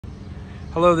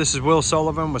Hello, this is Will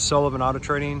Sullivan with Sullivan Auto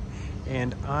Trading,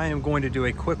 and I am going to do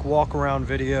a quick walk around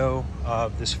video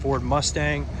of this Ford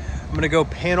Mustang. I'm going to go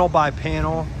panel by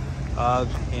panel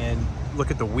and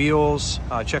look at the wheels,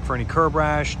 check for any curb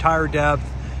rash, tire depth,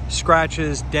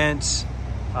 scratches, dents,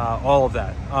 all of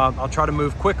that. I'll try to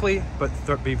move quickly, but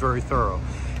be very thorough.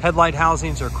 Headlight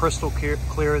housings are crystal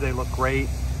clear. They look great.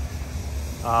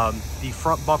 The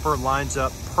front bumper lines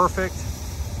up perfect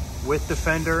with the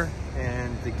fender,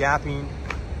 and the gapping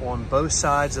on both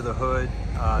sides of the hood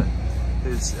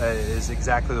is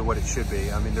exactly what it should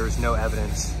be. I mean, there's no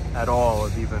evidence at all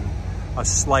of even a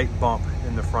slight bump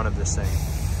in the front of this thing.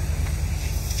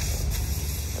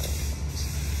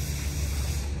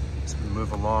 As we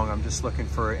move along, I'm just looking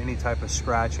for any type of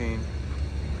scratching,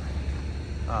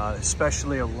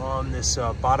 especially along this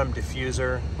bottom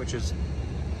diffuser, which is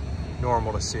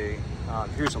normal to see.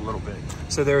 Here's a little bit.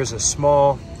 So there is a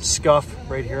small scuff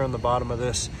right here on the bottom of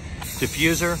this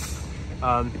diffuser.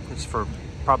 It's for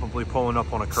probably pulling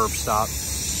up on a curb stop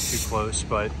too close,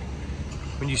 but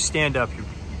when you stand up, you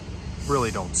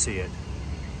really don't see it.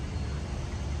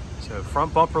 So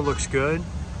front bumper looks good.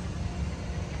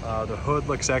 The hood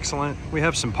looks excellent. We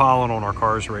have some pollen on our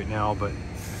cars right now, but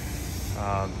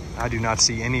I do not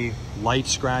see any light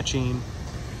scratching,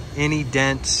 any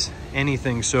dents,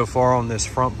 anything so far on this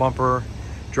front bumper,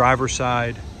 driver's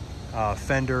side,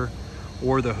 fender,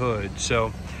 or the hood.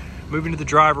 So moving to the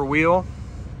driver wheel,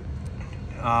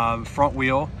 front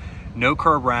wheel, no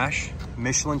curb rash,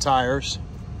 Michelin tires.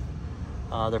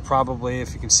 They're probably,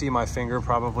 if you can see my finger,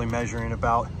 probably measuring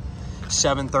about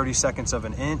 7/32 of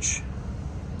an inch.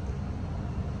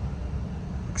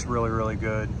 Looks really, really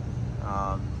good.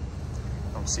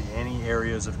 Don't see any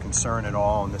areas of concern at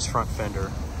all on this front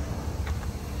fender.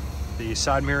 The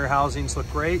side mirror housings look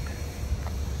great.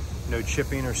 No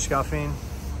chipping or scuffing.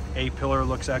 A-pillar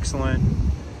looks excellent.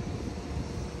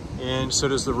 And so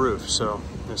does the roof. So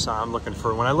this, I'm looking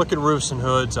for, when I look at roofs and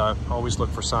hoods, I always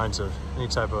look for signs of any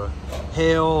type of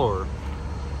hail or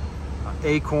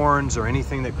acorns or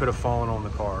anything that could have fallen on the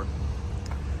car.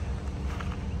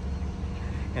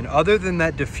 And other than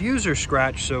that diffuser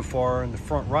scratch so far in the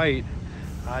front right,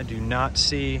 I do not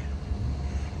see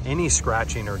any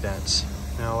scratching or dents.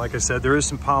 Now, like I said, there is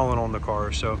some pollen on the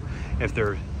car, so if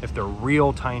they're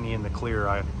real tiny in the clear,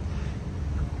 I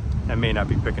may not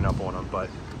be picking up on them. But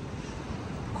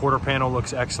quarter panel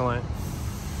looks excellent.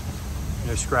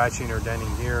 No scratching or denting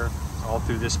here. All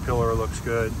through this pillar looks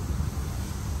good.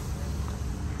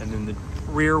 And then the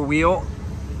rear wheel,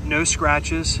 no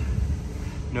scratches,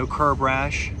 no curb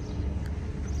rash.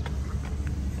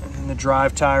 And then the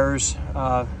drive tires,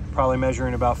 probably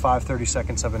measuring about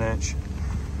 5/32 of an inch.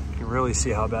 You can really see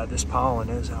how bad this pollen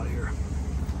is out here.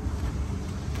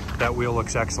 That wheel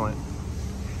looks excellent.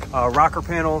 Rocker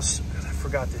panels, I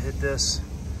forgot to hit this.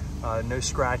 No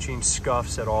scratching,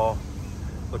 scuffs at all.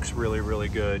 Looks really, really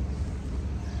good.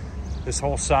 This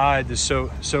whole side,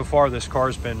 so far this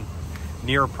car's been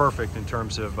near perfect in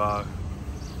terms of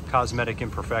cosmetic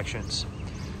imperfections.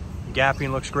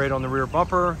 Gapping looks great on the rear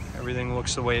bumper. Everything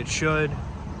looks the way it should.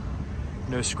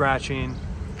 No scratching.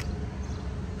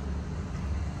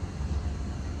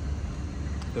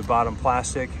 The bottom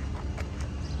plastic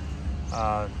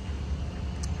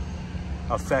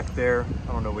effect there,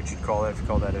 I don't know what you'd call that, if you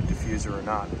call that a diffuser or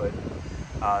not, but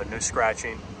no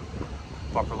scratching.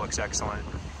 Bumper looks excellent.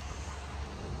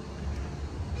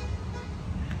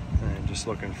 And just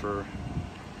looking for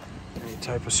any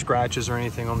type of scratches or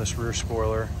anything on this rear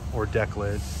spoiler or deck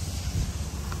lid.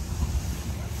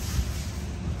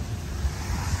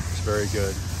 It's very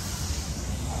good.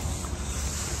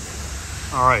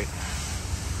 All right.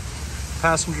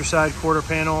 Passenger side quarter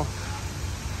panel,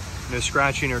 no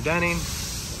scratching or denting.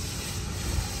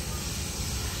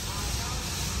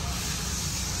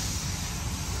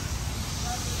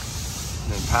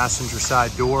 And then passenger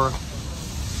side door.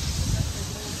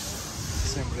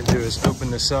 So what I'm gonna do is open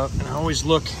this up, and I always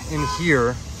look in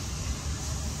here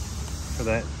for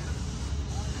that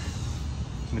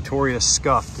notorious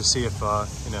scuff to see if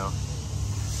you know,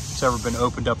 it's ever been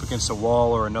opened up against a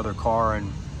wall or another car,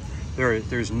 and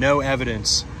there's no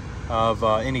evidence of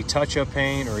any touch-up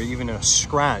paint or even a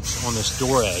scratch on this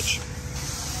door edge.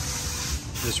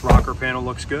 This rocker panel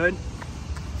looks good.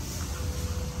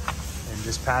 And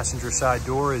this passenger side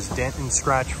door is dent and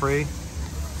scratch free.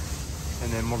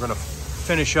 And then we're gonna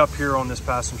finish up here on this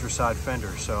passenger side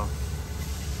fender. So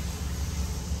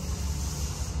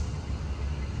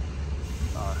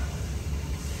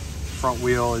front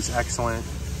wheel is excellent.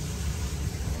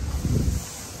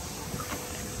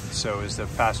 So is the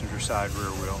passenger side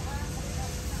rear wheel.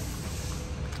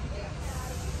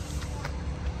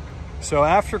 So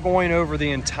after going over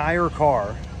the entire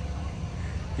car,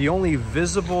 the only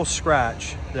visible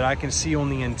scratch that I can see on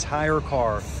the entire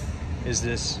car is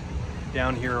this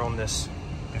down here on this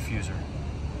diffuser.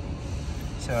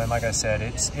 So, and like I said,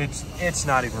 it's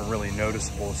not even really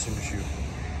noticeable as soon as you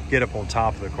get up on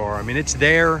top of the car. I mean, it's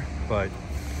there, but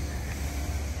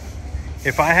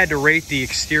if I had to rate the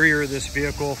exterior of this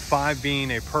vehicle, 5 being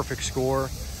a perfect score,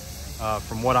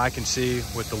 from what I can see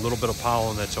with the little bit of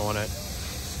pollen that's on it,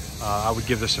 I would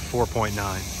give this a 4.9.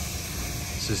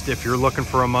 This is, if you're looking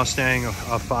for a Mustang, a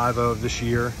 5.0 of this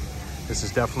year, this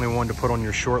is definitely one to put on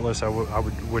your short list. I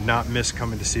would not miss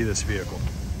coming to see this vehicle.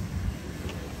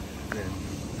 And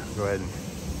go ahead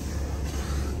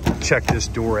and check this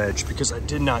door edge, because I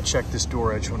did not check this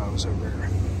door edge when I was over there.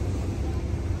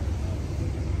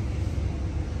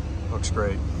 Looks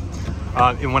great.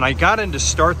 And when I got in to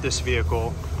start this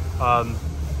vehicle,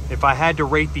 if I had to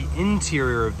rate the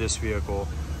interior of this vehicle,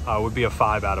 it would be a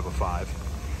 5 out of a 5.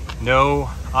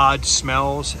 No odd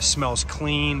smells. It smells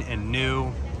clean and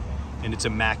new, and it's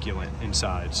immaculate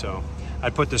inside. So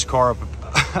I'd put this car up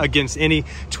against any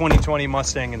 2020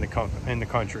 Mustang in the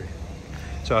country.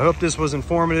 So I hope this was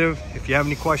informative. If you have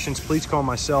any questions, please call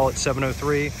my cell at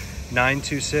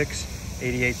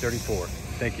 703-926-8834.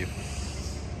 Thank you.